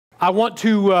I want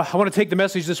to take the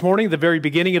message this morning, the very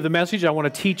beginning of the message. I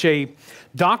want to teach a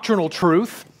doctrinal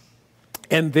truth,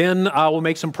 and then I will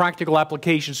make some practical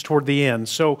applications toward the end.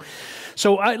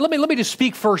 Let me just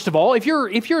speak first of all. If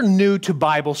you're new to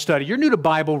Bible study, you're new to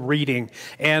Bible reading,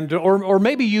 or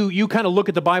maybe you kind of look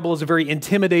at the Bible as a very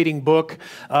intimidating book,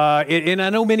 and I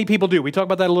know many people do. We talk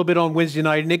about that a little bit on Wednesday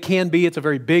night, and it's a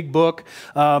very big book,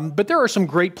 but there are some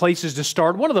great places to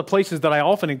start. One of the places that I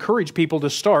often encourage people to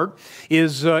start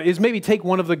is maybe take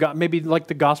one of maybe like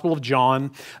the Gospel of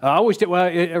John. I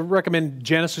recommend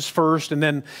Genesis first, and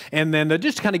then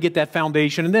just kind of get that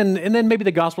foundation, and then maybe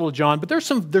the Gospel of John. But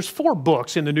there's 4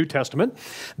 books in the New Testament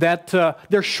that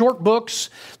they're short books.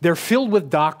 They're filled with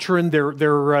doctrine.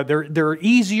 They're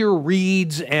easier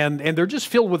reads, and they're just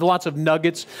filled with lots of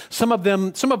nuggets. Some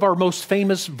of our most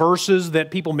famous verses that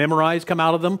people memorize come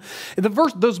out of them.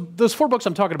 Those 4 books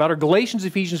I'm talking about are Galatians,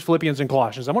 Ephesians, Philippians, and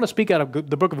Colossians. I want to speak out of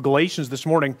the book of Galatians this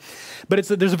morning, but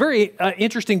there's a very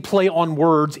interesting play on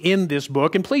words in this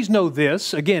book. And please know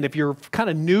this again, if you're kind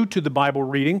of new to the Bible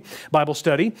reading, Bible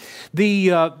study,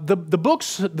 the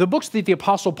books that the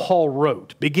Apostle Paul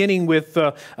wrote, beginning with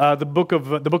the book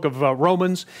of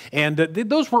Romans, and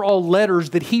those were all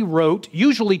letters that he wrote,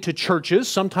 usually to churches,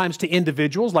 sometimes to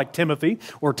individuals like Timothy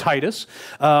or Titus.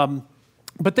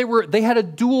 But they had a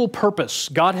dual purpose.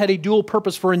 God had a dual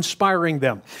purpose for inspiring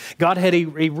them. God had a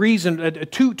reason,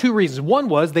 two reasons. One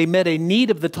was they met a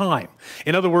need of the time.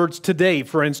 In other words, today,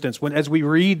 for instance, as we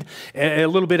read a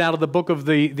little bit out of the book of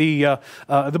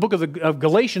of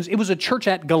Galatians, it was a church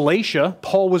at Galatia.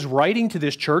 Paul was writing to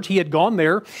this church. He had gone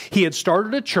there. He had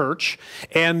started a church,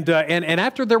 and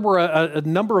after there were a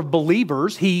number of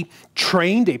believers, he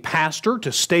trained a pastor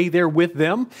to stay there with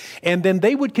them, and then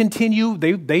they would continue.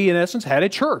 They in essence had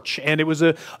a church, and it was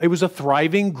a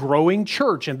thriving, growing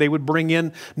church, and they would bring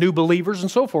in new believers and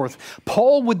so forth.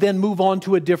 Paul would then move on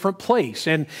to a different place,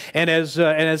 and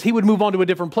as he would move on to a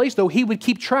different place, though, he would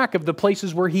keep track of the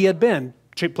places where he had been.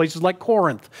 Places like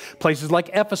Corinth, places like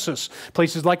Ephesus,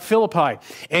 places like Philippi,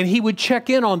 and he would check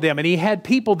in on them, and he had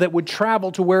people that would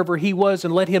travel to wherever he was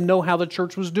and let him know how the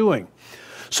church was doing.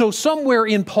 So somewhere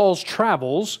in Paul's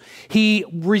travels, he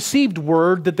received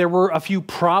word that there were a few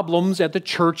problems at the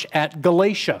church at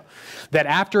Galatia. That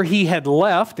after he had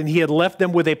left, and he had left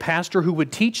them with a pastor who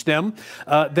would teach them,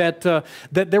 that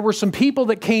there were some people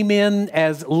that came in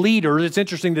as leaders. It's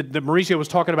interesting that Mauricio was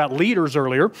talking about leaders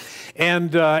earlier,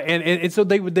 and so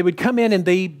they would come in, and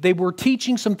they were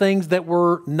teaching some things that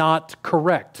were not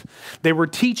correct. They were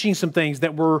teaching some things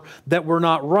that were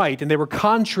not right, and they were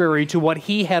contrary to what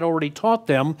he had already taught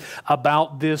them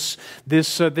about this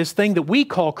thing that we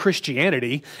call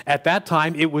Christianity. At that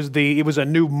time, it was a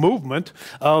new movement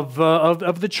of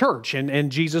the church,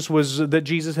 and Jesus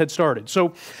had started.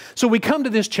 So we come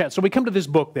to this chat. So we come to this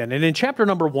book then, and in chapter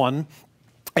number 1.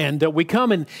 And we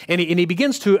come and he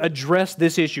begins to address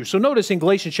this issue. So notice in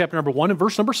Galatians chapter number 1 and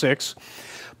verse number 6,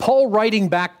 Paul writing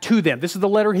back to them. This is the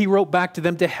letter he wrote back to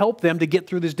them to help them to get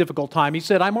through this difficult time. He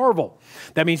said, I marvel.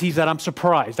 That means he said, I'm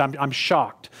surprised. I'm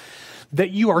shocked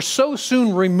that you are so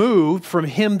soon removed from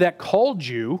him that called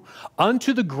you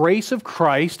unto the grace of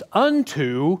Christ,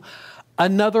 unto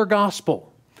another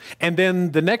gospel. And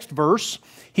then the next verse,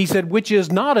 he said, which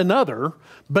is not another,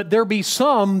 but there be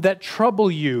some that trouble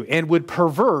you and would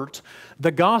pervert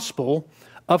the gospel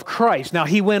of Christ. Now,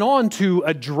 he went on to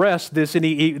address this in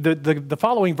the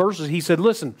following verses. He said,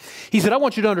 listen, he said, I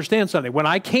want you to understand something. When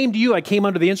I came to you, I came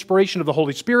under the inspiration of the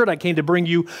Holy Spirit. I came to bring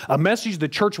you a message. The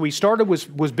church we started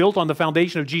was built on the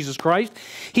foundation of Jesus Christ.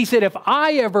 He said, if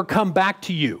I ever come back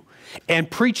to you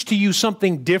and preach to you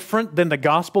something different than the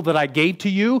gospel that I gave to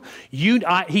you,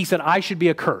 he said, I should be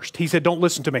accursed. He said, don't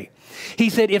listen to me. He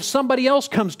said, if somebody else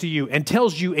comes to you and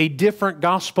tells you a different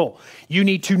gospel, you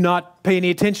need to not pay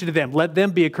any attention to them. Let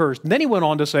them be accursed. And then he went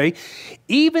on to say,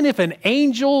 even if an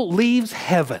angel leaves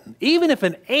heaven, even if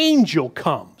an angel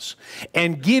comes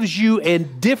and gives you a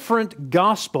different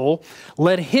gospel,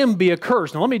 let him be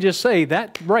accursed. Now, let me just say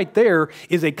that right there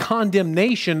is a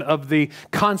condemnation of the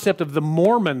concept of the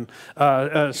Mormon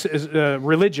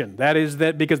religion.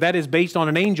 Because that is based on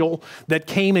an angel that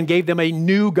came and gave them a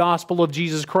new gospel of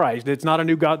Jesus Christ. It's not a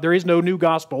new God. There is no new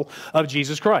gospel of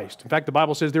Jesus Christ. In fact, the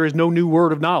Bible says there is no new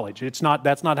word of knowledge.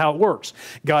 That's not how it works.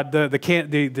 God,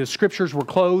 the scriptures were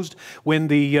closed when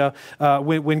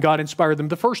when God inspired them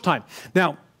the first time.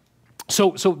 Now,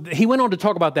 so he went on to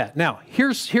talk about that. Now,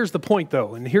 here's the point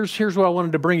though, and here's what I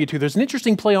wanted to bring you to. There's an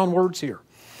interesting play on words here.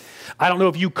 I don't know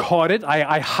if you caught it.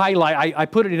 I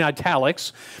put it in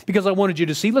italics because I wanted you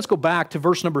to see. Let's go back to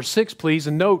verse number 6, please,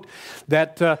 and note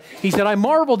that he said, I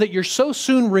marvel that you're so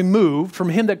soon removed from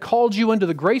him that called you unto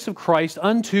the grace of Christ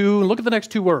unto, and look at the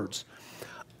next two words,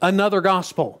 another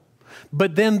gospel.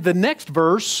 But then the next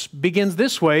verse begins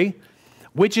this way,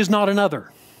 which is not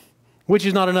another. Which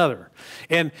is not another.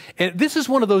 And this is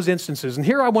one of those instances, and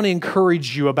here I want to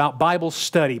encourage you about Bible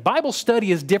study. Bible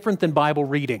study is different than Bible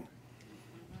reading.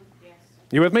 Yes.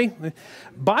 You with me?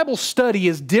 Bible study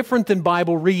is different than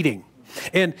Bible reading.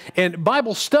 And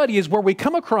Bible study is where we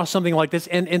come across something like this,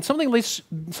 and something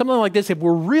like this, if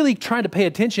we're really trying to pay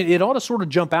attention, it ought to sort of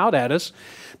jump out at us,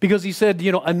 because he said,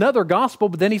 another gospel,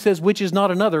 but then he says, which is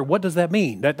not another. What does that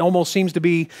mean? That almost seems to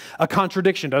be a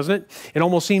contradiction, doesn't it? It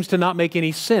almost seems to not make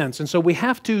any sense. And so we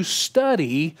have to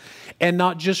study and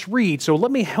not just read. So let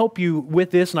me help you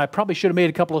with this, and I probably should have made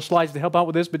a couple of slides to help out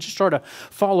with this, but just try to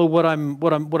follow what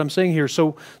I'm saying here.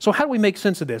 So how do we make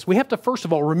sense of this? We have to, first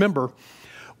of all, remember,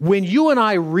 when you and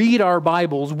I read our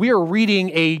Bibles, we are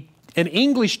reading an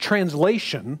English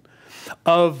translation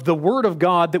of the Word of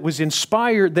God that was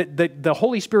inspired, that the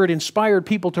Holy Spirit inspired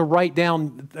people to write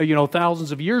down,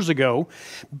 thousands of years ago.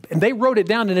 And they wrote it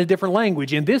down in a different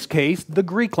language. In this case, the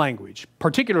Greek language,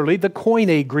 particularly the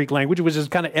Koine Greek language, which is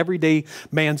kind of everyday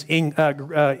man's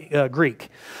Greek.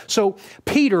 So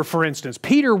Peter, for instance,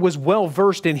 Peter was well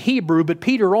versed in Hebrew, but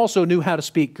Peter also knew how to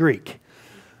speak Greek.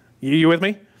 You with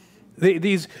me?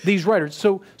 These writers.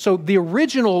 So the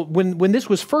original, when this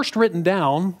was first written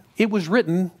down, it was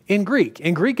written in Greek.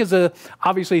 And Greek is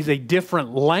obviously a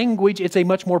different language. It's a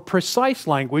much more precise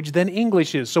language than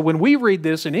English is. So when we read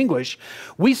this in English,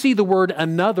 we see the word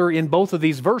another in both of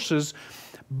these verses,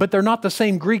 but they're not the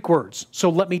same Greek words.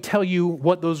 So let me tell you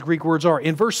what those Greek words are.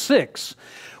 In verse 6,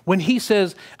 when he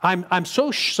says, I'm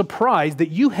so surprised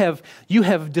that you have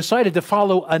decided to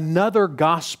follow another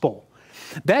gospel.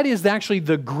 That is actually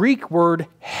the Greek word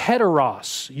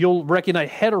heteros. You'll recognize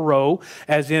hetero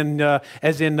as in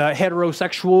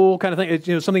heterosexual kind of thing.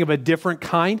 It's something of a different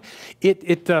kind.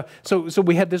 So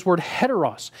we have this word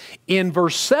heteros. In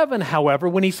verse 7, however,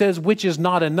 when he says which is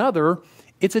not another,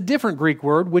 it's a different Greek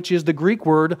word, which is the Greek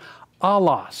word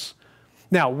allos.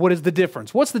 Now, what is the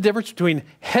difference? What's the difference between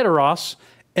heteros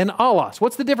and allos?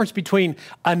 What's the difference between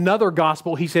another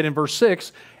gospel, he said in verse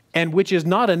 6, and which is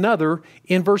not another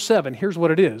in verse 7. Here's what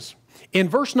it is. In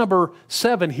verse number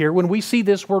 7 here, when we see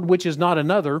this word which is not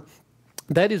another,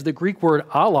 that is the Greek word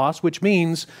allos, which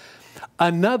means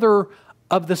another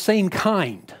of the same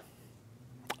kind.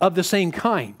 Of the same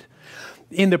kind.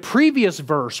 In the previous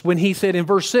verse, when he said in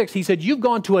verse 6, he said, you've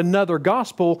gone to another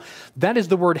gospel, that is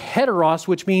the word heteros,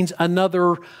 which means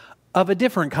another of a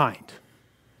different kind.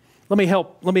 Let me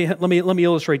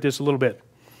illustrate this a little bit.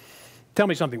 Tell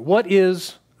me something. What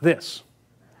is this?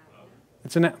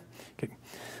 It's an apple. Okay.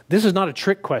 This is not a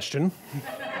trick question.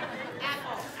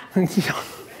 It's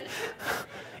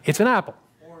an apple.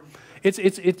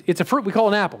 It's a fruit we call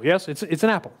an apple. Yes, it's an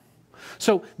apple.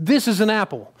 So this is an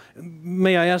apple.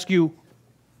 May I ask you,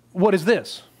 what is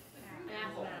this?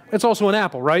 Apple. It's also an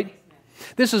apple, right?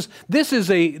 This is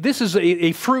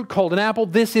a fruit called an apple.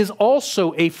 This is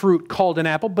also a fruit called an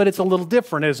apple, but it's a little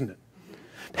different, isn't it?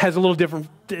 Has a little different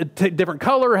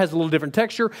color, has a little different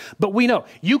texture, but we know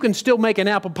you can still make an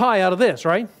apple pie out of this,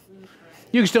 right?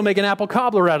 You can still make an apple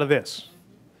cobbler out of this.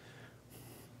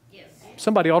 Yes.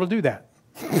 Somebody ought to do that.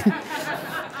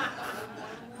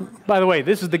 By the way,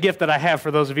 this is the gift that I have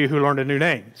for those of you who learned a new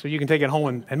name, so you can take it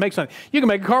home and make something. You can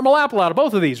make a caramel apple out of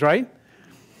both of these, right?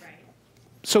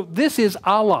 So this is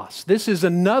allos. This is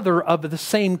another of the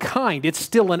same kind. It's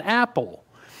still an apple.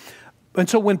 And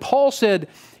so when Paul said,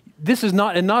 this is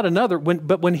not another,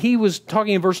 but when he was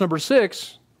talking in verse number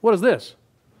 6, what is this?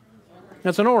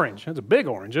 That's an orange. That's a big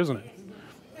orange, isn't it?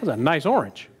 That's a nice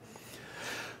orange.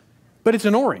 But it's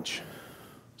an orange.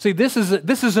 See, this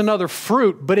is another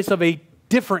fruit, but it's of a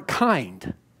different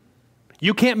kind.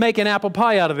 You can't make an apple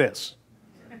pie out of this,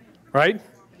 right?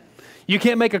 You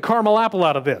can't make a caramel apple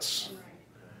out of this.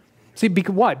 See,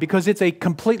 why? Because it's a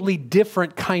completely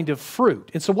different kind of fruit.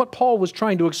 And so what Paul was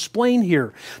trying to explain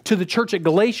here to the church at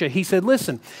Galatia, he said,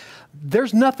 listen,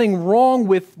 there's nothing wrong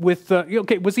with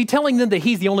okay, was he telling them that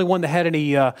he's the only one that had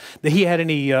any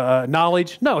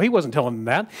knowledge? No, he wasn't telling them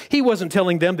that. He wasn't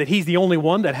telling them that he's the only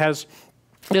one that has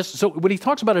this. So when he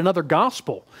talks about another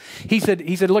gospel, he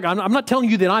said, look, I'm not telling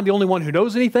you that I'm the only one who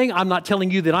knows anything. I'm not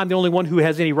telling you that I'm the only one who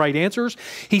has any right answers.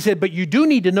 He said, but you do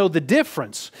need to know the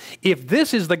difference. If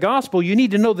this is the gospel, you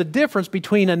need to know the difference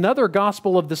between another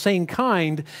gospel of the same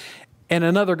kind and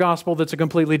another gospel that's a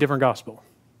completely different gospel.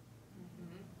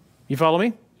 You follow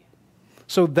me?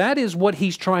 So that is what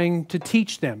he's trying to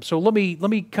teach them. So let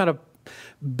me kind of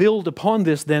build upon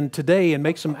this then today and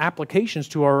make some applications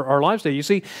to our lives today. You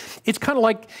see, it's kind of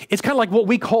like what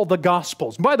we call the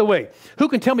Gospels. By the way, who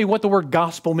can tell me what the word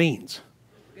gospel means?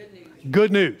 Good news.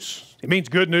 Good news. It means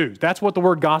good news. That's what the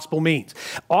word gospel means.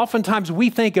 Oftentimes we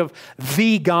think of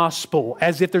the gospel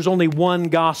as if there's only one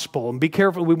gospel, and be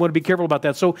careful. We want to be careful about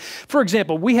that. So, for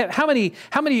example, we have how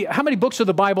many books of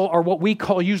the Bible are what we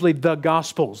call usually the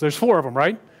Gospels? There's 4 of them,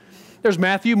 right? There's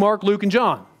Matthew, Mark, Luke, and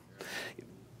John.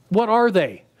 What are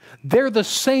they? They're the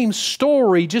same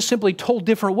story, just simply told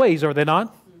different ways, are they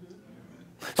not?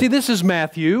 See, this is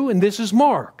Matthew and this is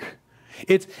Mark.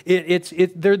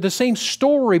 They're the same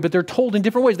story, but they're told in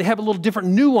different ways. They have a little different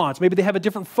nuance. Maybe they have a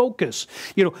different focus.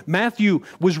 You know, Matthew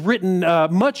was written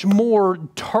much more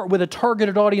with a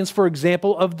targeted audience, for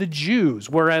example, of the Jews,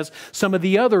 whereas some of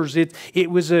the others, it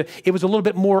was a little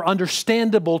bit more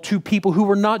understandable to people who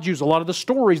were not Jews. A lot of the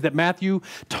stories that Matthew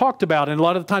talked about, and a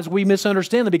lot of the times we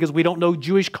misunderstand them because we don't know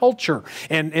Jewish culture,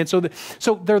 and so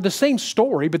they're the same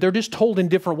story, but they're just told in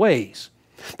different ways.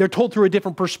 They're told through a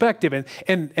different perspective.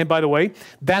 And by the way,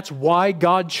 that's why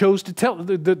God chose to tell.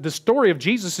 The story of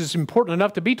Jesus is important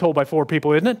enough to be told by 4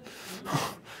 people, isn't it?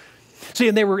 See,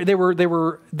 and they're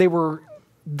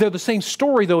the same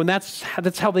story, though, and that's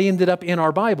how they ended up in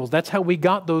our Bibles. That's how we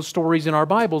got those stories in our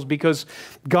Bibles, because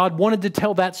God wanted to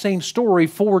tell that same story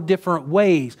 4 different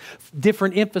ways,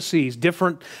 different emphases,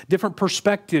 different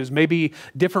perspectives. Maybe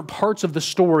different parts of the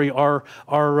story are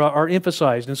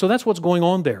emphasized, and so that's what's going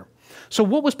on there. So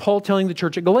what was Paul telling the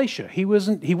church at Galatia? He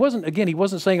wasn't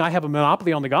saying I have a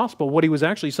monopoly on the gospel. What he was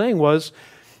actually saying was,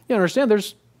 you understand,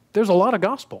 there's a lot of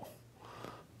gospel.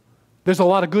 There's a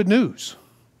lot of good news.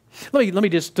 Let me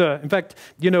just, in fact,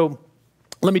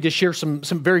 let me just share some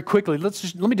very quickly.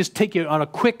 Let me just take you on a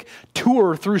quick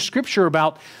tour through Scripture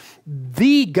about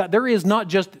there is not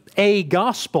just a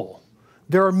gospel.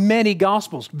 There are many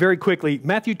gospels. Very quickly,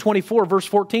 Matthew 24, verse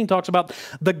 14 talks about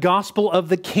the gospel of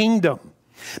the kingdom.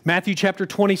 Matthew chapter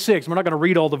 26, we're not going to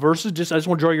read all the verses, I just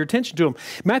want to draw your attention to them.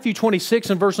 Matthew 26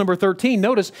 and verse number 13,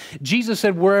 notice Jesus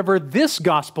said, wherever this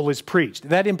gospel is preached.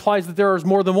 That implies that there is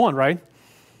more than one, right?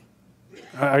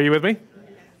 Are you with me?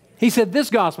 He said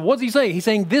this gospel. What's he saying? He's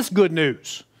saying this good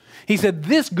news. He said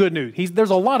this good news.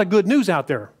 There's a lot of good news out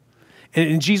there.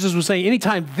 And Jesus was saying,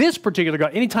 anytime this particular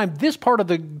God, anytime this part of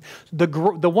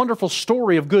the wonderful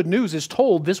story of good news is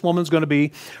told, this woman's going to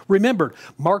be remembered.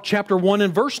 Mark chapter 1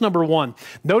 and verse number 1.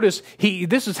 Notice,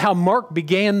 this is how Mark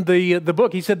began the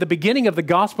book. He said, the beginning of the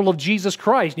gospel of Jesus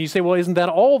Christ. And you say, well, isn't that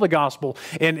all the gospel?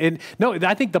 And no,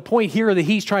 I think the point here that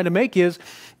he's trying to make is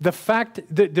the fact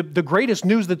that the greatest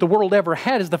news that the world ever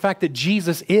had is the fact that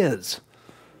Jesus is.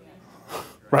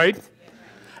 Right?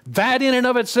 That in and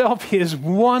of itself is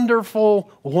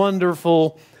wonderful,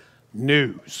 wonderful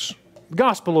news.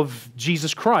 Gospel of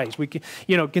Jesus Christ. We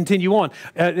continue on,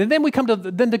 and then we come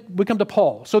to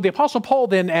Paul. So the Apostle Paul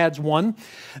then adds one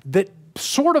that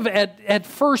sort of at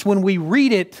first when we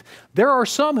read it, there are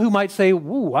some who might say,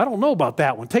 "Ooh, I don't know about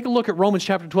that one." Take a look at Romans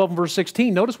chapter 12 and verse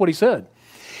 16. Notice what he said: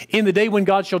 "In the day when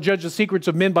God shall judge the secrets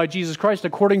of men by Jesus Christ,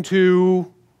 according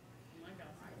to."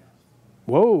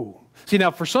 Whoa. See,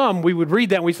 now for some, we would read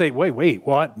that and we say, wait,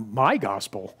 what? My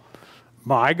gospel?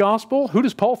 My gospel? Who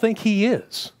does Paul think he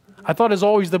is? I thought it's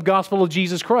always the gospel of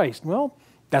Jesus Christ. Well,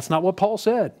 that's not what Paul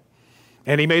said.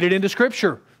 And he made it into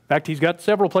Scripture. In fact, he's got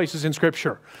several places in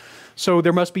Scripture. So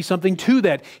there must be something to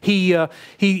that.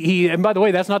 And by the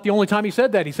way, that's not the only time he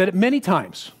said that. He said it many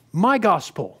times. My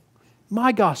gospel.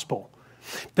 My gospel.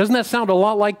 Doesn't that sound a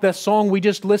lot like the song we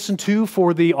just listened to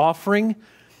for the offering?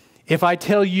 If I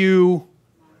tell you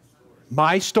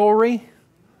my story,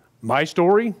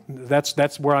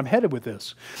 that's where I'm headed with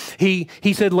this. He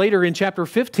said later in chapter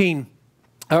 10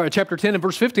 and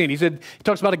verse 15, he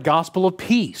talks about a gospel of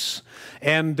peace.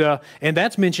 And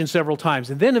that's mentioned several times.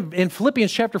 And then in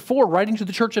Philippians chapter 4, writing to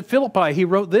the church at Philippi, he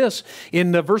wrote this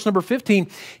in verse number 15.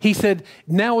 He said,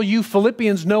 now you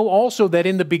Philippians know also that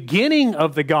in the beginning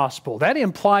of the gospel, that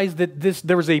implies that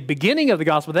there was a beginning of the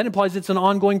gospel. That implies it's an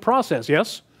ongoing process,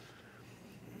 yes?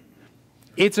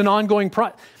 It's an ongoing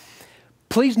process.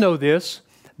 Please know this,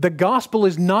 the gospel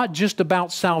is not just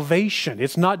about salvation.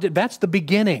 That's the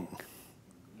beginning.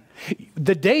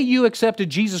 The day you accepted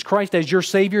Jesus Christ as your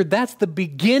Savior, that's the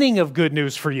beginning of good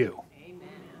news for you. Amen.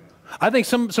 I think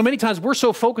so many times we're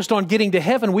so focused on getting to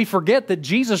heaven, we forget that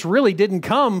Jesus really didn't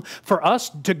come for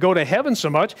us to go to heaven so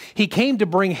much. He came to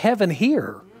bring heaven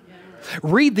here.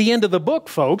 Read the end of the book,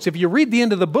 folks. If you read the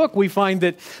end of the book, we find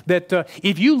that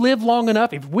if we live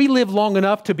long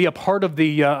enough to be a part of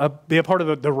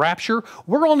the rapture,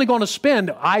 we're only going to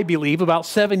spend, I believe, about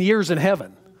 7 years in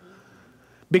heaven.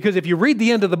 Because if you read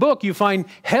the end of the book, you find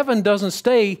heaven doesn't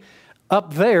stay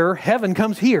up there. Heaven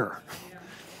comes here.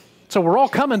 So we're all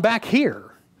coming back here.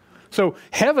 So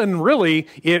heaven really,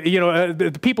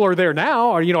 the people are there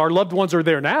now, or, our loved ones are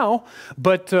there now.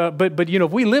 But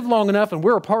if we live long enough and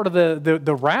we're a part of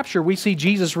the rapture, we see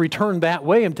Jesus return that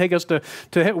way and take us to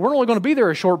heaven. We're only going to be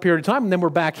there a short period of time, and then we're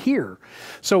back here.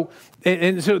 So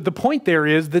the point there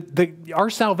is that our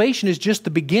salvation is just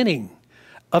the beginning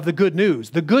of the good news.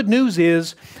 The good news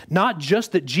is not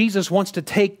just that Jesus wants to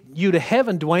take you to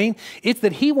heaven, Dwayne. It's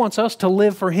that He wants us to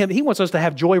live for Him. He wants us to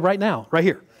have joy right now, right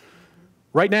here,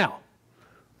 right now.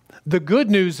 The good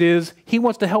news is He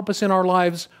wants to help us in our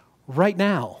lives right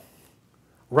now,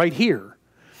 right here.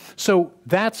 So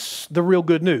that's the real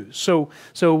good news.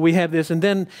 So we have this, and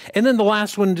then the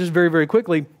last one, just very, very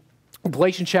quickly.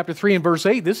 Galatians chapter 3 and verse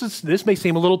 8, this may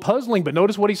seem a little puzzling, but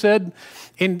notice what he said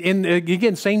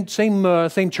again, same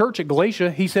church at Galatia.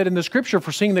 He said in the scripture,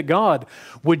 foreseeing that God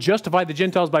would justify the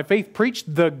Gentiles by faith,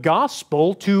 preached the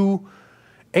gospel to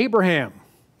Abraham.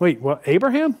 Wait, what,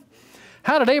 Abraham?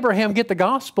 How did Abraham get the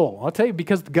gospel? I'll tell you,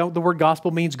 because the word gospel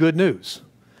means good news.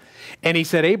 And he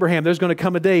said, Abraham, there's going to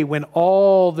come a day when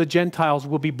all the Gentiles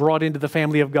will be brought into the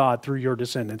family of God through your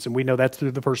descendants. And we know that's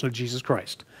through the person of Jesus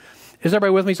Christ. Is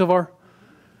everybody with me so far?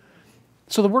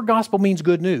 So the word gospel means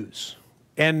good news.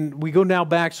 And we go now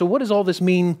back. So what does all this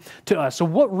mean to us? So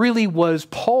what really was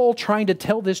Paul trying to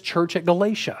tell this church at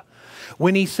Galatia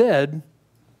when he said,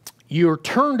 you're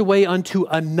turned away unto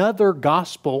another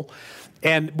gospel,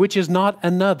 and which is not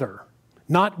another,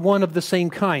 not one of the same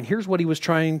kind? Here's what he was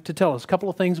trying to tell us. A couple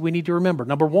of things we need to remember.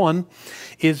 Number one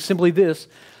is simply this.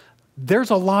 There's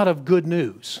a lot of good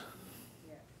news.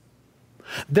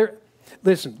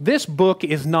 Listen, this book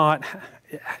is not,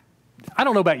 I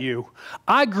don't know about you.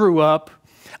 I grew up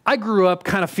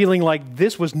kind of feeling like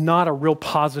this was not a real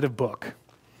positive book.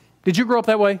 Did you grow up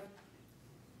that way?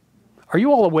 Are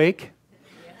you all awake?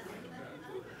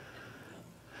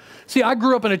 See, I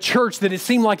grew up in a church that it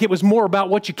seemed like it was more about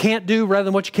what you can't do rather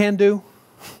than what you can do.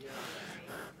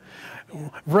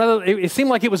 It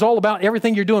seemed like it was all about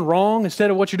everything you're doing wrong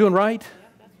instead of what you're doing right.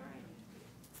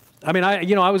 I mean,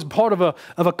 I was part of a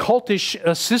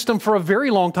cultish system for a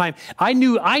very long time. I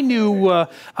knew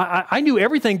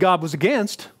everything God was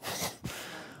against.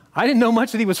 I didn't know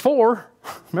much that He was for.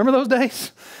 Remember those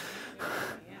days?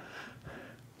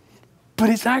 But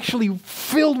it's actually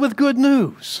filled with good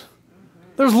news.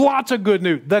 There's lots of good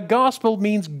news. The gospel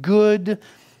means good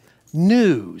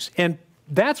news. And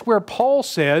that's where Paul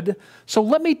said, so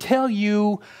let me tell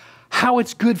you how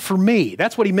it's good for me.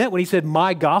 That's what he meant when he said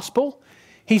my gospel.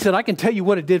 He said, I can tell you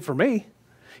what it did for me.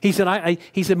 He said,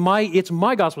 it's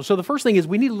my gospel. So the first thing is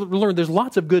we need to learn there's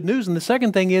lots of good news. And the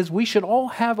second thing is we should all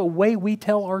have a way we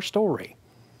tell our story.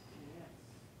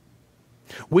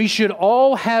 We should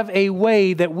all have a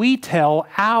way that we tell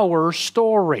our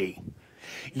story.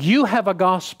 You have a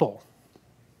gospel.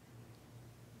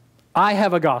 I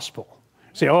have a gospel.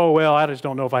 Say, oh, well, I just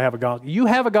don't know if I have a gospel. You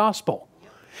have a gospel.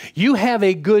 You have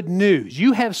a good news.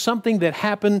 You have something that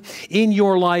happened in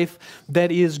your life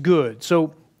that is good.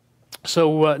 So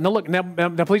now look, now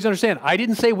please understand, I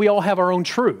didn't say we all have our own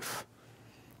truth.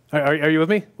 Are you with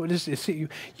me?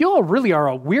 You all really are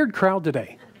a weird crowd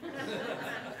today.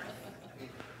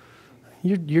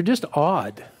 You're just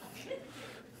odd.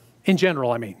 In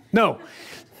general, I mean. No.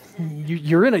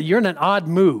 You're in an odd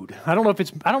mood. I don't know if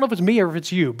it's me or if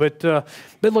it's you, but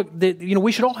look,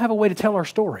 we should all have a way to tell our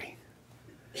story.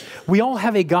 We all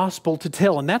have a gospel to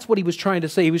tell, and that's what he was trying to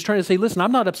say. He was trying to say, listen,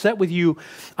 I'm not upset with you.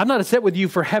 I'm not upset with you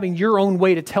for having your own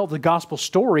way to tell the gospel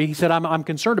story. He said, I'm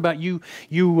concerned about you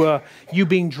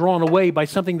being drawn away by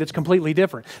something that's completely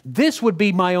different. This would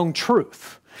be my own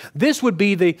truth. This would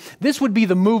be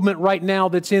the movement right now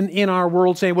that's in our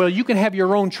world saying, well, you can have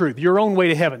your own truth, your own way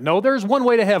to heaven. No, there's one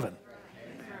way to heaven.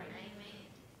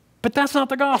 But that's not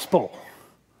the gospel.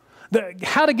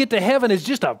 How to get to heaven is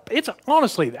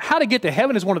honestly, how to get to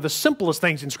heaven is one of the simplest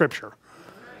things in Scripture.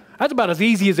 That's about as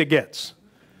easy as it gets.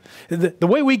 The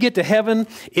way we get to heaven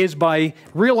is by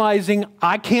realizing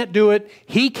I can't do it,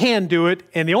 He can do it,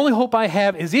 and the only hope I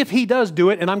have is if He does do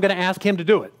it, and I'm going to ask Him to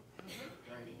do it.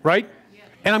 Right?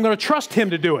 And I'm going to trust Him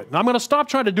to do it. And I'm going to stop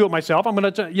trying to do it myself. I'm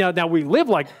going to, now we live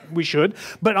like we should,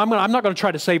 but I'm not going to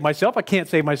try to save myself. I can't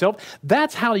save myself.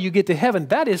 That's how you get to heaven.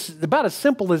 That is about as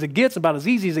simple as it gets, about as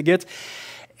easy as it gets.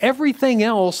 Everything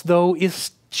else, though,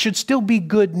 should still be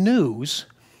good news,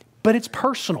 but it's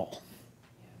personal.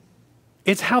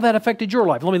 It's how that affected your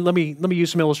life. Let me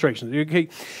use some illustrations. Okay,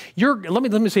 let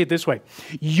me say it this way: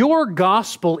 your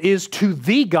gospel is to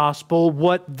the gospel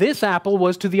what this apple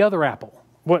was to the other apple.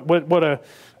 What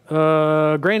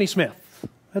Granny Smith,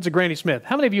 That's a Granny Smith.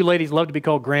 How many of you ladies love to be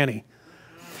called Granny?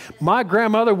 My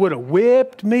grandmother would have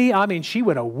whipped me. I mean, she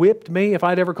would have whipped me if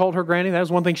I'd ever called her Granny. That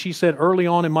was one thing she said early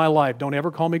on in my life. Don't ever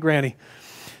call me Granny.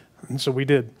 And so we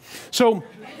did. So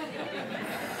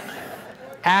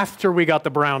after we got the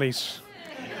brownies,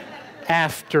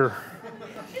 after.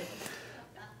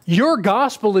 Your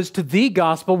gospel is to the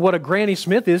gospel what a Granny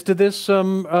Smith is to this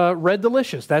Red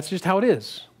Delicious. That's just how it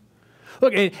is.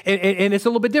 Look, and it's a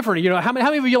little bit different. You know, how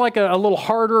many of you like a little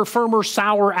harder, firmer,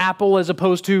 sour apple as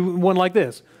opposed to one like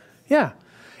this? Yeah.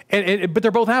 But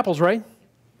they're both apples, right?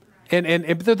 And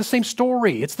they're the same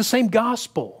story. It's the same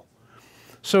gospel.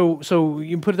 So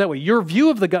you can put it that way. Your view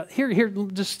of the here,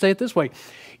 just say it this way.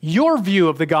 Your view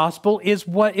of the gospel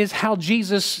is how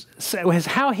Jesus is,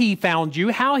 how he found you,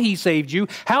 how he saved you,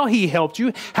 how he helped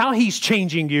you, how he's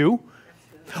changing you,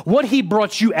 what he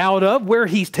brought you out of, where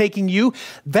he's taking you.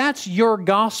 That's your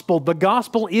gospel. The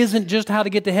gospel isn't just how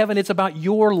to get to heaven. It's about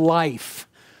your life.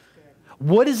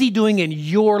 What is he doing in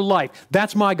your life?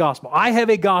 That's my gospel. I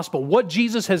have a gospel. Where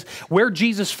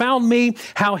Jesus found me,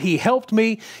 how he helped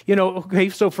me. You know, okay,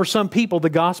 so for some people,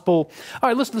 the gospel, all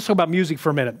right, let's talk about music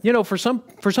for a minute. You know, for some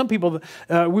people,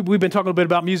 we've been talking a bit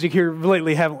about music here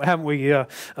lately, haven't we?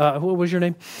 What was your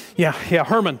name? Yeah,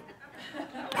 Herman.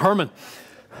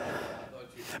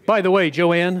 By the way,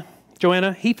 Joanna,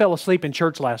 he fell asleep in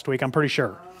church last week, I'm pretty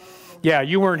sure. Yeah,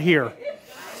 you weren't here.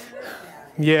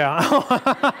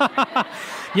 Yeah.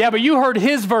 Yeah, but you heard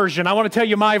his version. I want to tell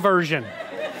you my version.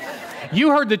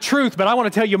 You heard the truth, but I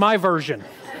want to tell you my version.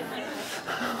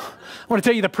 I want to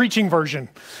tell you the preaching version.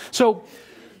 So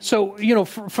you know,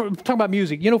 talking about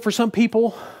music, you know, for some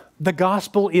people, the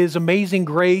gospel is Amazing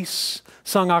Grace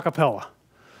sung a cappella,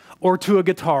 or to a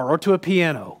guitar, or to a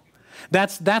piano.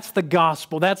 That's the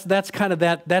gospel. That's kind of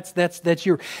that's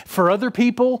your. For other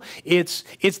people, it's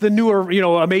the newer, you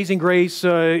know, Amazing Grace. You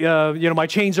know, My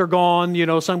Chains Are Gone. You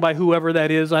know, sung by whoever that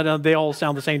is. I don't. They all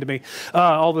sound the same to me.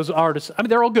 All those artists. I mean,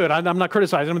 they're all good. I'm not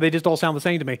criticizing them. They just all sound the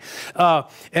same to me.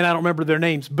 And I don't remember their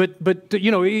names. But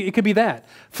you know, it could be that.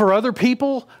 For other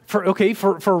people,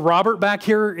 for Robert back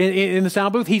here in the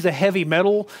sound booth, he's a heavy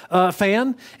metal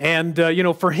fan, and you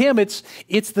know, for him, it's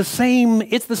the same.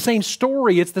 It's the same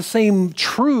story. It's the same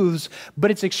truths, but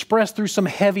it's expressed through some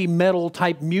heavy metal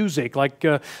type music, like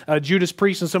Judas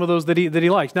Priest and some of those that he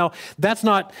likes. Now, but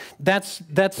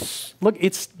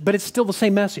it's still the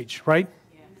same message, right?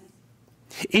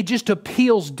 Yeah. It just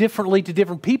appeals differently to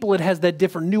different people. It has that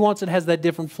different nuance. It has that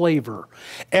different flavor.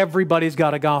 Everybody's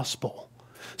got a gospel.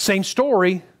 Same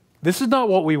story. This is not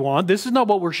what we want. This is not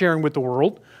what we're sharing with the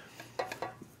world.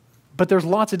 But there's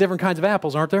lots of different kinds of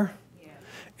apples, aren't there?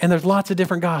 And there's lots of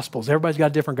different gospels. Everybody's got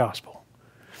a different gospel.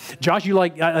 Josh,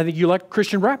 I think you like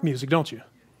Christian rap music, don't you?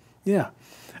 Yeah.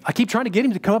 I keep trying to get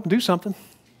him to come up and do something.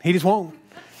 He just won't.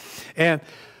 But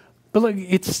look,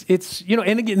 it's you know,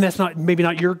 and again, that's maybe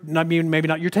not your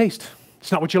taste.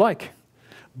 It's not what you like.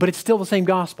 But it's still the same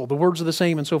gospel. The words are the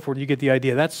same and so forth. You get the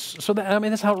idea. That's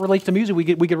how it relates to music. We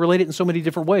can relate it in so many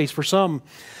different ways. For some,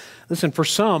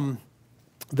 the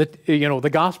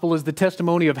gospel is the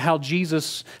testimony of how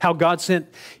God sent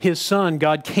his son.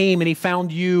 God came and he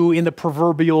found you in the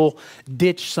proverbial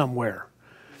ditch somewhere,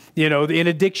 you know, in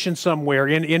addiction somewhere,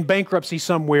 in bankruptcy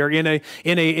somewhere, in a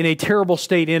terrible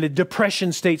state, in a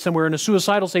depression state somewhere, in a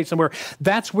suicidal state somewhere.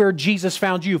 That's where Jesus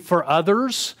found you. For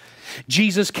others,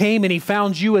 Jesus came and he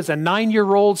found you as a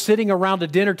 9-year-old sitting around a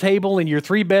dinner table in your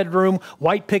 3-bedroom,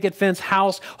 white picket fence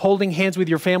house, holding hands with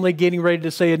your family, getting ready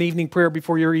to say an evening prayer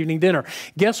before your evening dinner.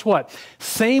 Guess what?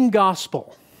 Same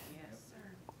gospel. Yes, sir.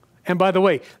 And by the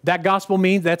way, that gospel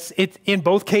means that's it in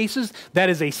both cases. That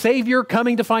is a Savior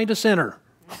coming to find a sinner.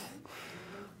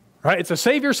 Right? It's a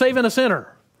Savior saving a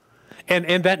sinner.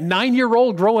 And that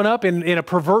 9-year-old growing up in a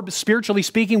proverb, spiritually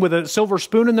speaking, with a silver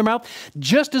spoon in their mouth,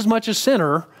 just as much a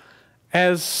sinner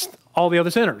as all the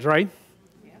other sinners, right?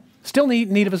 Yeah. Still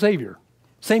need of a Savior.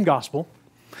 Same gospel,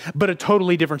 but a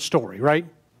totally different story, right?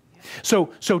 Yeah.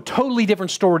 So totally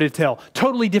different story to tell,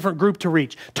 totally different group to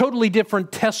reach, totally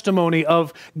different testimony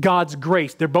of God's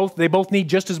grace. They both need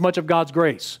just as much of God's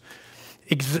grace.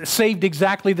 Saved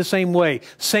exactly the same way,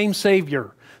 same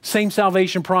Savior, same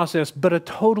salvation process, but a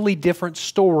totally different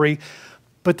story,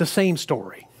 but the same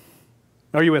story.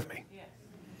 Are you with me?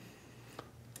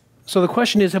 So the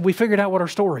question is, have we figured out what our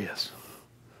story is?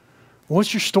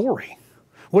 What's your story?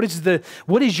 What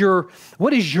is your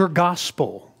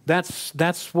gospel?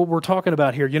 That's what we're talking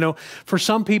about here. You know, for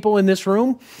some people in this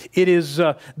room, it is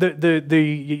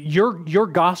your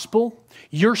gospel,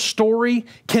 your story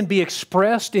can be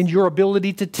expressed in your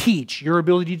ability to teach, your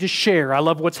ability to share. I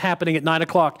love what's happening at 9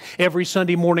 o'clock every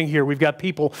Sunday morning here. We've got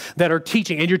people that are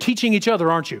teaching, and you're teaching each other,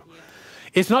 aren't you?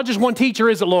 It's not just one teacher,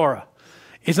 is it, Laura?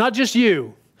 It's not just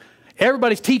you.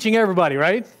 Everybody's teaching everybody,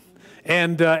 right?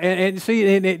 And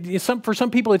see, for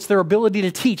some people, it's their ability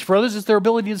to teach. For others, it's their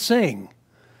ability to sing.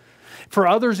 For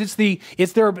others,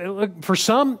 for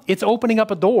some, it's opening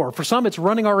up a door. For some, it's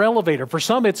running our elevator. For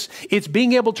some, it's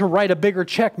being able to write a bigger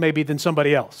check maybe than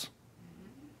somebody else.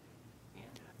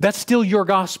 That's still your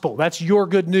gospel. That's your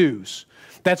good news.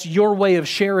 That's your way of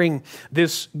sharing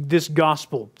this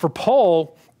gospel. For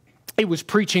Paul, it was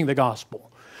preaching the gospel.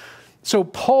 So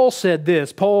Paul said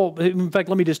this. Paul, in fact,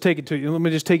 let me just take it to you. Let me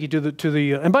just take you to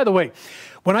the. And by the way,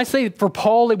 when I say for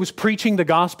Paul it was preaching the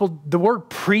gospel, the word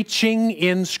preaching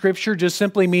in Scripture just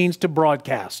simply means to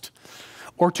broadcast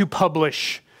or to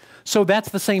publish. So that's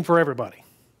the same for everybody.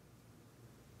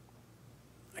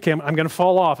 Okay, I'm going to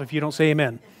fall off if you don't say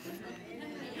amen.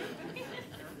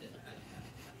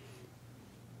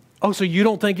 Oh, so you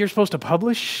don't think you're supposed to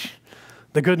publish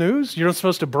the good news? You're not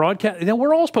supposed to broadcast? No,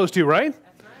 we're all supposed to, right?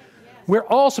 We're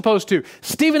all supposed to.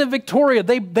 Stephen and Victoria,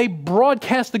 they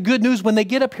broadcast the good news when they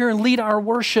get up here and lead our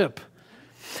worship.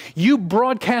 You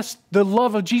broadcast the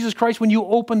love of Jesus Christ when you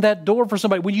open that door for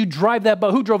somebody. When you drive that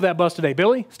bus. Who drove that bus today?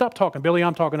 Billy? Stop talking, Billy.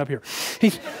 I'm talking up here.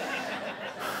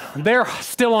 They're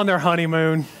still on their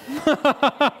honeymoon.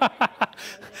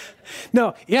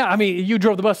 No, yeah, I mean, you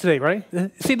drove the bus today, right?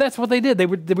 See, that's what they did. They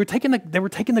were taking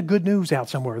the good news out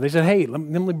somewhere. They said, "Hey, let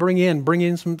me bring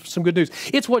in some good news."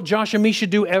 It's what Josh and me should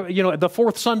do, the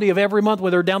fourth Sunday of every month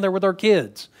when they're down there with our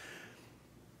kids.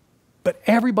 But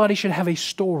everybody should have a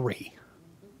story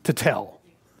to tell.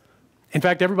 In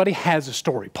fact, everybody has a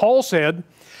story. Paul said,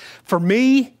 "For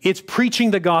me, it's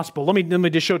preaching the gospel." Let me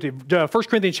just show it to you. 1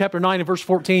 Corinthians chapter 9 and verse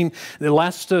 14, the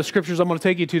last scriptures I'm going to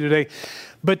take you to today.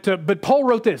 But Paul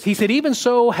wrote this. He said, "Even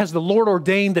so has the Lord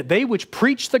ordained that they which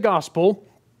preach the gospel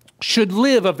should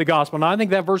live of the gospel." Now, I think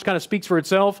that verse kind of speaks for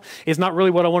itself. It's not really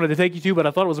what I wanted to take you to, but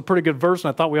I thought it was a pretty good verse, and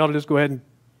I thought we ought to just go ahead and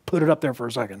put it up there for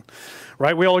a second.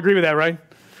 Right? We all agree with that, right?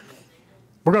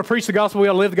 We're going to preach the gospel. We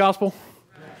ought to live the gospel.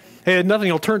 Hey,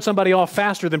 nothing will turn somebody off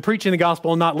faster than preaching the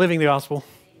gospel and not living the gospel.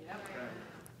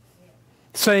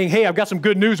 Saying, "Hey, I've got some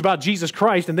good news about Jesus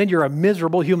Christ," and then you're a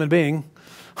miserable human being.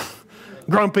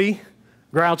 Grumpy,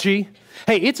 grouchy.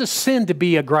 Hey, it's a sin to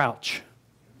be a grouch.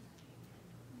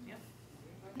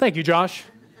 Thank you, Josh.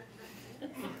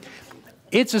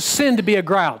 It's a sin to be a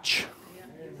grouch.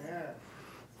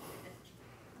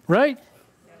 Right?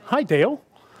 Hi, Dale.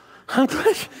 I'm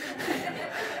glad.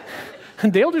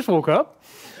 Dale just woke up.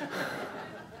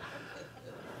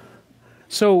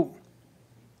 So,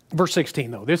 verse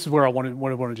 16, though. This is where I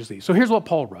wanted to see. So here's what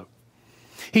Paul wrote.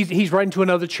 He's writing to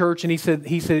another church, and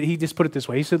he just put it this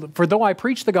way. He said, "For though I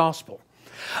preach the gospel,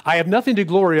 I have nothing to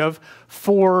glory of,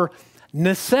 for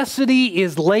necessity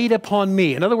is laid upon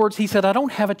me." In other words, he said, I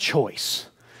don't have a choice.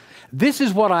 This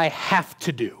is what I have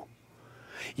to do.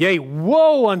 "Yea,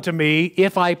 woe unto me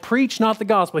if I preach not the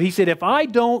gospel." He said, if I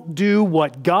don't do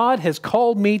what God has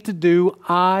called me to do,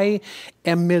 I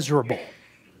am miserable.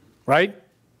 Right?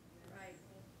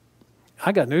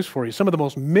 I got news for you. Some of the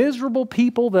most miserable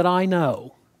people that I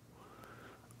know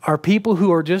are people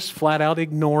who are just flat out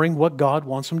ignoring what God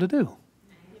wants them to do.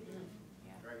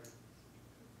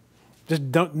 Just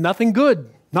nothing good.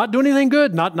 Not doing anything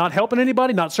good. Not helping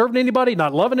anybody. Not serving anybody.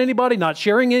 Not loving anybody. Not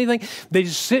sharing anything. They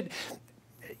just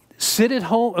sit at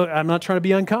home. I'm not trying to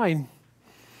be unkind.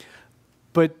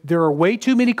 But there are way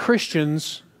too many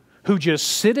Christians who just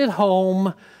sit at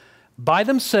home by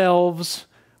themselves.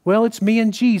 Well, it's me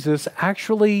and Jesus.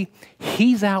 Actually,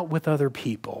 he's out with other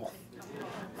people.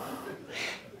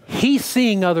 He's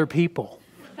seeing other people.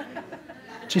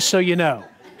 Just so you know.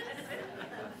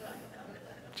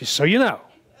 Just so you know.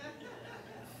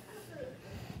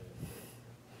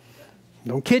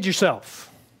 Don't kid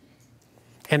yourself.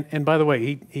 And by the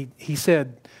way, he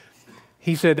said,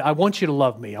 I want you to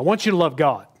love me. I want you to love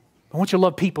God. I want you to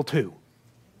love people too.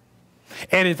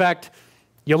 And in fact,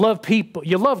 you love people.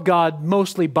 You love God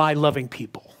mostly by loving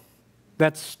people.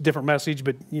 That's a different message,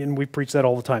 but we preach that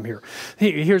all the time here.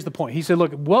 Here's the point. He said,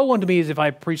 look, woe unto me is if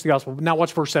I preach the gospel. Now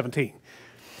watch verse 17.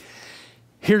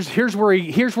 Here's where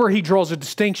he draws a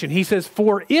distinction. He says,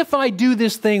 for if I do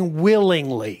this thing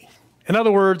willingly, in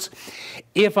other words,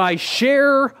 if I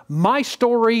share my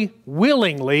story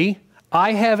willingly,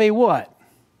 I have a what?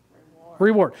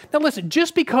 Reward. Now listen,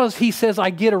 just because he says I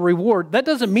get a reward, that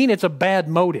doesn't mean it's a bad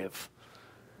motive.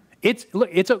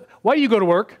 Why do you go to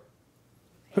work?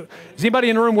 Does anybody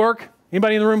in the room work?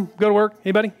 Anybody in the room go to work?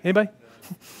 Anybody?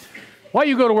 Why do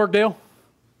you go to work, Dale?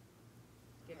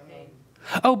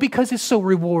 Oh, because it's so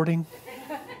rewarding.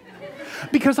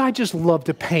 Because I just love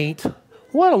to paint.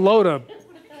 What a load of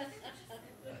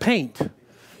paint.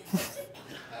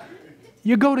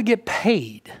 You go to get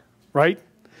paid, right?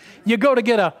 You go to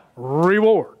get a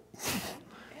reward.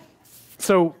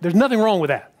 So there's nothing wrong with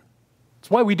that. It's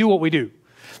why we do what we do.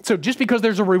 So just because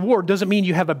there's a reward doesn't mean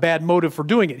you have a bad motive for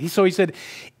doing it. So he said,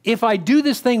 if I do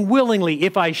this thing willingly,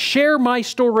 if I share my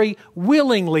story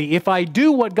willingly, if I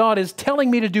do what God is telling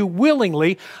me to do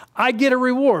willingly, I get a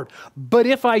reward. But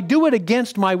if I do it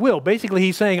against my will, basically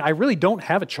he's saying, I really don't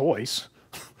have a choice.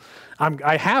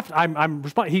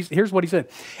 Here's what he said.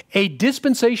 A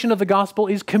dispensation of the gospel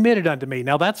is committed unto me.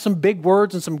 Now that's some big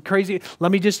words and some crazy,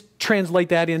 let me just translate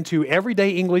that into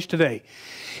everyday English today.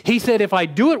 He said, if I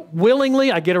do it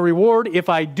willingly, I get a reward. If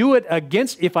I do it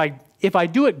if I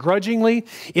do it grudgingly,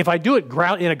 if I do it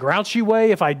in a grouchy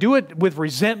way, if I do it with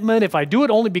resentment, if I do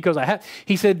it only because I have,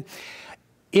 he said,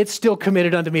 it's still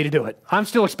committed unto me to do it. I'm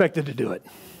still expected to do it.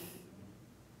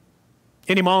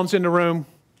 Any moms in the room?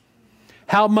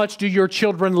 How much do your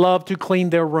children love to clean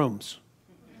their rooms?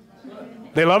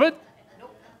 They love it?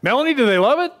 Melanie, do they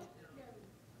love it?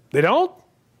 They don't?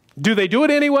 Do they do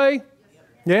it anyway?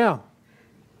 Yeah.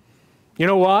 You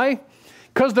know why?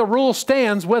 Because the rule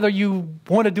stands whether you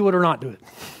want to do it or not do it.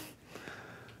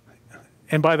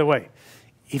 And by the way,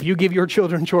 if you give your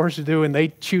children chores to do and they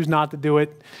choose not to do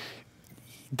it,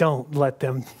 don't let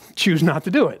them choose not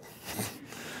to do it.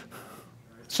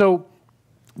 So,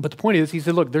 but the point is, he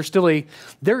said, look,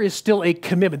 there is still a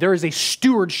commitment. There is a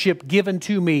stewardship given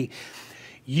to me.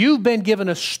 You've been given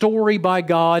a story by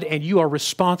God, and you are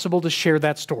responsible to share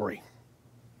that story.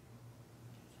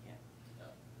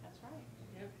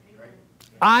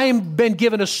 I've been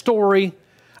given a story.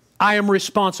 I am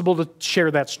responsible to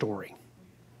share that story.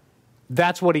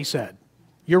 That's what he said.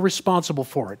 You're responsible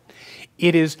for it.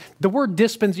 It is the word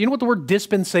you know what the word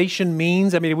dispensation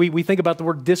means? I mean, we think about the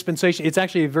word dispensation. It's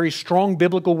actually a very strong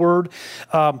biblical word.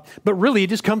 But really, it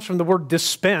just comes from the word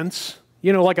dispense.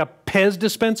 You know, like a Pez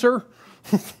dispenser.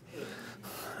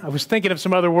 I was thinking of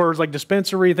some other words like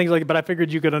dispensary, things like that, but I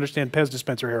figured you could understand Pez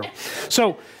dispenser, Harold.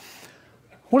 So,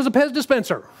 what is a Pez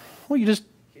dispenser? Well,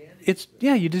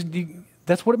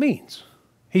 that's what it means.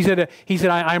 He said,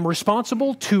 I'm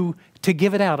responsible to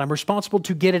give it out. I'm responsible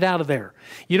to get it out of there.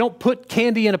 You don't put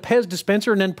candy in a Pez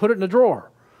dispenser and then put it in a drawer,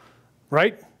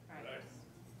 right?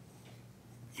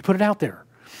 You put it out there.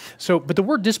 So, but the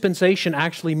word dispensation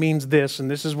actually means this,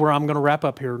 and this is where I'm going to wrap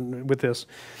up here with this.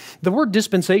 The word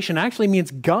dispensation actually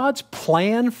means God's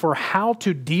plan for how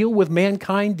to deal with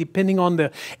mankind depending on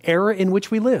the era in which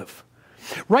we live.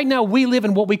 Right now, we live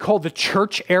in what we call the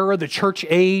church era, the church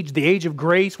age, the age of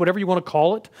grace, whatever you want to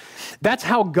call it. That's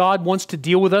how God wants to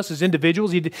deal with us as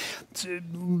individuals.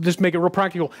 Just make it real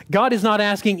practical. God is not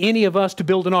asking any of us to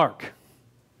build an ark,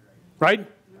 right?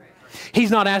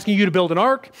 He's not asking you to build an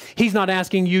ark. He's not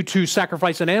asking you to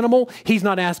sacrifice an animal. He's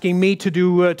not asking me to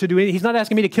do anything. He's not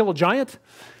asking me to kill a giant.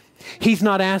 He's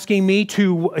not asking me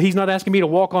to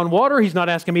walk on water. He's not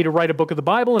asking me to write a book of the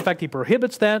Bible. In fact, he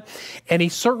prohibits that. And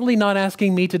he's certainly not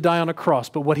asking me to die on a cross.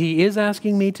 But what he is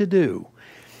asking me to do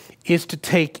is to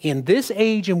take in this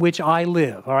age in which I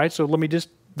live. All right, so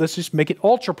let's just make it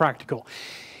ultra practical.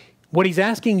 What he's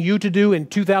asking you to do in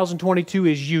 2022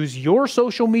 is use your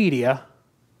social media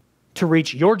to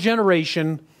reach your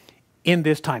generation in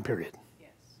this time period.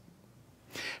 Yes.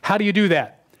 How do you do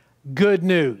that? Good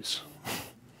news.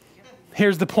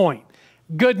 Here's the point.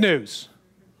 Good news.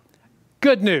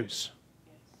 Good news.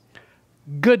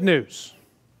 Good news.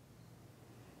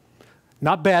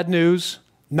 Not bad news,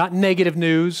 not negative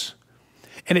news,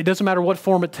 and it doesn't matter what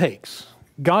form it takes.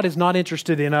 God is not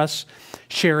interested in us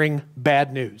sharing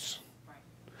bad news.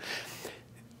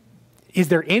 Is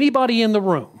there anybody in the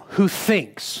room who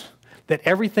thinks that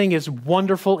everything is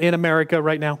wonderful in America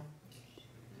right now?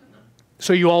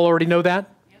 So you all already know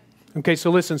that? Okay, so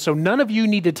listen, so none of you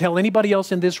need to tell anybody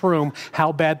else in this room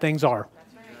how bad things are.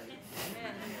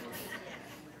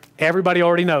 Everybody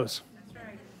already knows.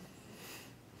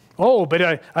 Oh,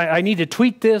 but I need to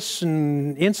tweet this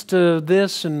and Insta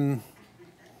this and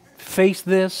face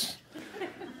this.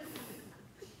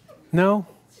 No,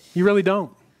 you really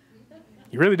don't.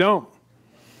 You really don't.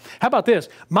 How about this?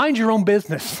 Mind your own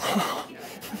business.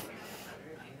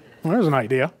 Well, there's an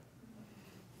idea.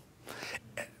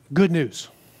 Good news.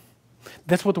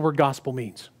 That's what the word gospel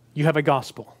means. You have a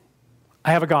gospel.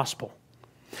 I have a gospel.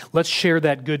 Let's share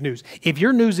that good news. If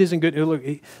your news isn't good, look,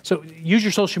 so use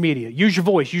your social media, use your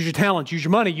voice, use your talents, use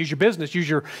your money, use your business, use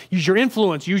your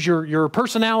influence, use your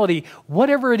personality,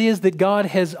 whatever it is that God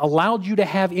has allowed you to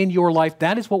have in your life,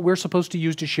 that is what we're supposed to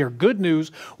use to share good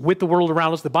news with the world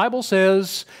around us. The Bible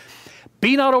says,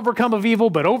 be not overcome of evil,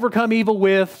 but overcome evil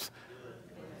with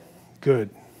good.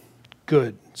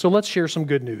 Good. So let's share some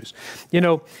good news. You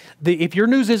know, if your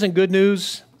news isn't good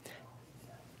news,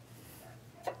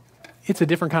 it's a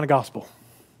different kind of gospel.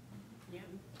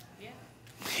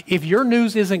 If your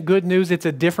news isn't good news,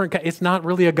 it's not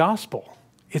really a gospel.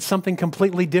 It's something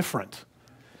completely different.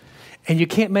 And you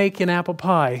can't make an apple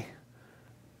pie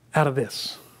out of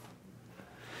this.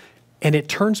 And it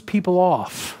turns people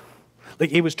off.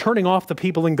 Like it was turning off the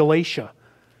people in Galatia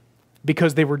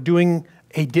because they were doing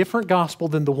a different gospel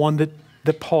than the one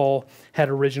that Paul had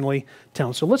originally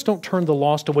told. So let's don't turn the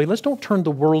lost away. Let's don't turn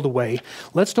the world away.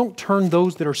 Let's don't turn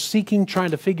those that are seeking,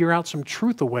 trying to figure out some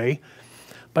truth away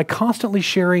by constantly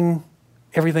sharing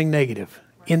everything negative.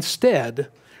 Instead,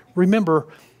 remember,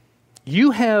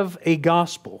 you have a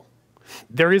gospel.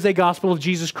 There is a gospel of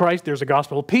Jesus Christ. There's a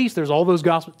gospel of peace. There's all those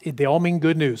gospels. They all mean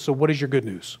good news. So what is your good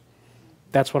news?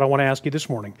 That's what I want to ask you this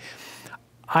morning.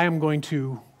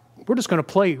 We're just going to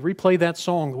replay that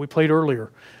song that we played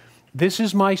earlier. This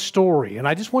is my story. And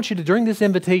I just want you to, during this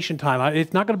invitation time,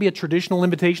 it's not going to be a traditional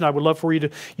invitation. I would love for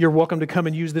you're welcome to come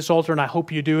and use this altar, and I hope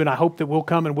you do. And I hope that we'll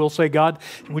come and we'll say, God,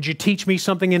 would you teach me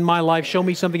something in my life, show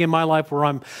me something in my life where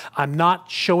I'm not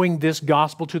showing this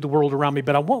gospel to the world around me.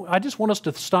 But I just want us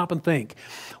to stop and think,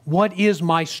 what is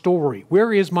my story?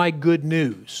 Where is my good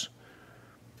news?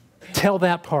 Tell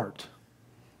that part.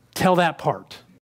 Tell that part.